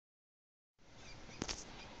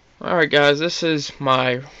Alright guys, this is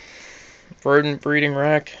my rodent breeding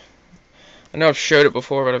rack. I know I've showed it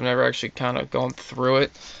before, but I've never actually kind of gone through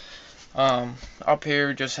it. Up here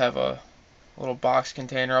we just have a little box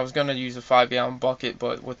container. I was going to use a 5-gallon bucket,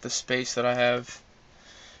 but with the space that I have,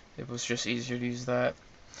 it was just easier to use that.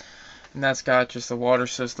 And that's got just a water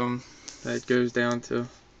system that goes down to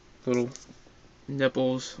little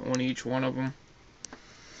nipples on each one of them.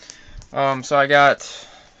 So I got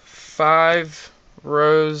 5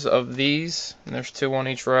 rows of these, and there's 2 on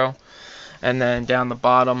each row. And then down the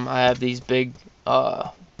bottom I have these big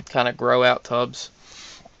kind of grow out tubs.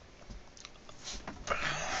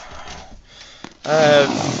 I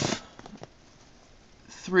have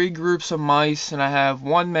 3 groups of mice, and I have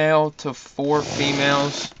 1 male to 4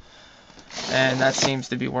 females, and that seems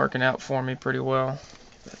to be working out for me pretty well.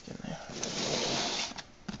 Get back in there.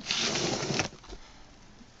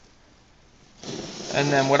 And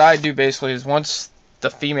then what I do basically is once the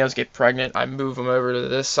females get pregnant, I move them over to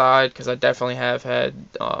this side, because I definitely have had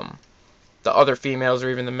the other females or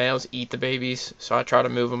even the males eat the babies, so I try to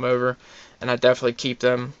move them over, and I definitely keep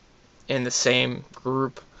them in the same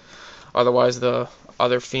group. Otherwise the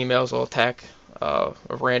other females will attack a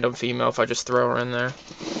random female if I just throw her in there.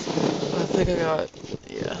 I think I got,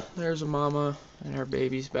 yeah, there's a mama and her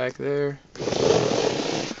babies back there.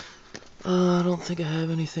 I don't think I have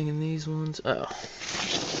anything in these ones. Oh,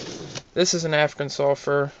 this is an African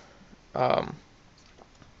sulfur.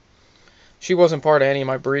 She wasn't part of any of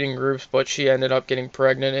my breeding groups, but she ended up getting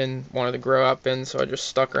pregnant in one of the grow out bins, so I just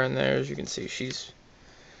stuck her in there. As you can see, she's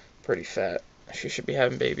pretty fat. She should be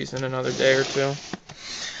having babies in another day or 2.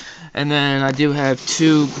 And then I do have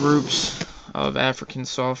 2 groups of African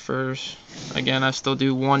sulfurs. Again, I still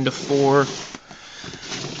do 1 to 4.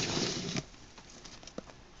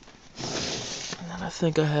 And then I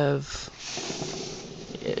think I have,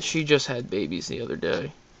 yeah, she just had babies the other day.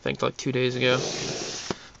 I think like 2 days ago.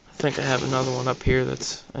 I think I have another one up here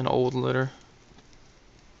that's an old litter.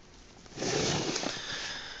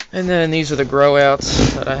 And then these are the grow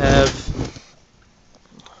outs that I have.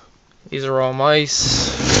 These are all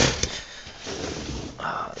mice.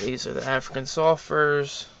 These are the African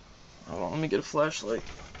sulfurs. Hold on, let me get a flashlight.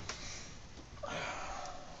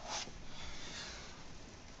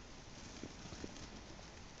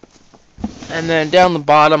 And then down the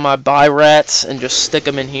bottom I buy rats and just stick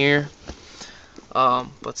them in here.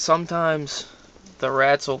 But sometimes the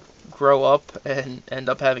rats will grow up and end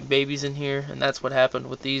up having babies in here, and that's what happened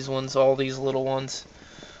with these ones. All these little ones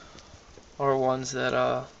are ones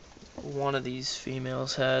that one of these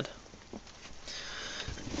females had.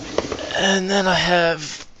 And then I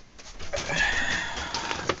have,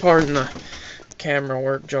 pardon the camera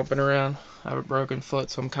work jumping around, I have a broken foot,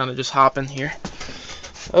 so I'm kind of just hopping here.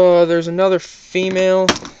 There's another female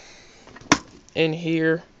in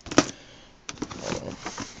here.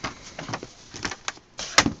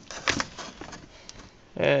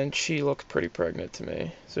 And she looks pretty pregnant to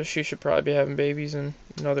me, so she should probably be having babies in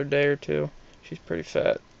another day or 2. She's pretty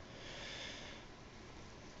fat.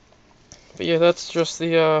 But yeah, that's just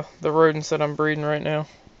the rodents that I'm breeding right now.